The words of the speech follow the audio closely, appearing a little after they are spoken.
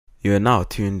You are now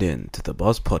tuned in to the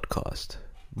Buzz Podcast,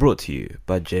 brought to you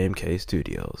by JMK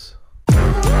Studios.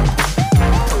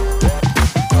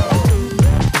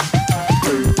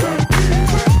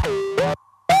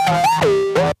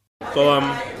 So,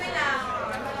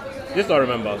 this I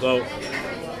remember. So,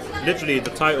 literally,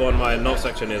 the title on my note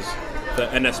section is the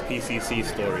NSPCC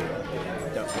story.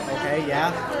 Okay,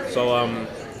 yeah. So,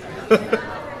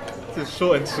 it's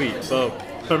short and sweet. So,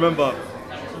 I remember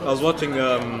I was watching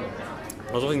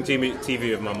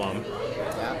TV with my mom,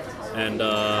 and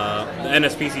the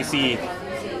NSPCC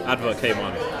advert came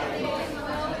on,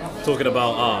 talking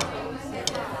about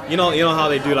you know how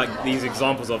they do like these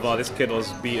examples of this kid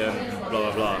was beaten, blah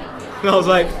blah blah. And I was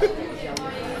like,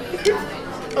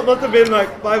 I must have been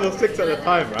like 5 or 6 at the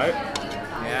time, right?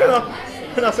 Yeah.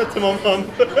 And I said to my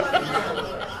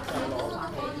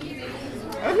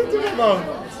mom,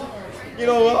 you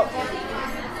know what?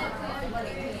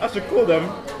 I should call them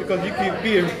because you keep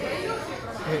beating me.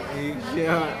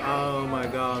 Yeah. Oh my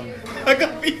god. I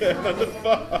got beaten on the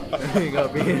spot. You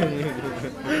got beaten.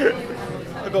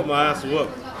 I got my ass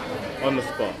whooped on the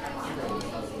spot.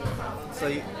 So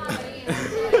you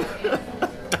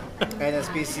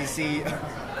NSPCC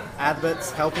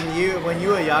adverts helping you when you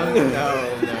were young? No.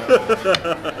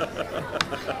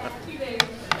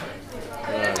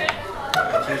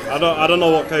 I don't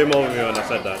know what came over me when I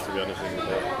said that, to be honest with you.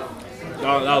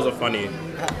 But that was a funny.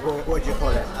 What do you call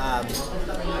it?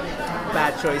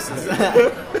 Bad choices.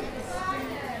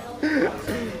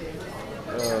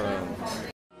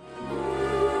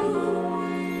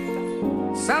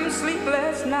 Some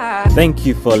sleepless night. Thank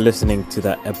you for listening to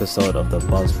that episode of the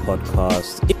Buzz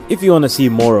Podcast. If you want to see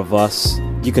more of us,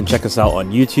 you can check us out on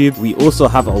YouTube. We also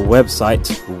have a website.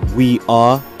 We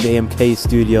are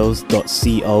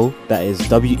jmkstudios.co. That is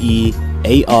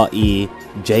WEAREJMKSTUDIOS.co.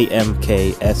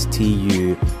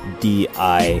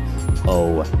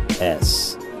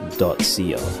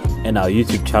 And our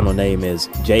YouTube channel name is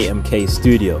JMK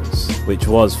Studios, which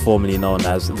was formerly known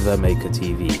as The Maker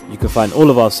TV. You can find all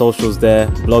of our socials there,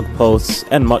 blog posts,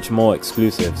 and much more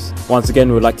exclusives. Once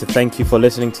again, we'd like to thank you for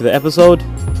listening to the episode,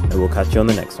 and we'll catch you on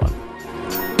the next one.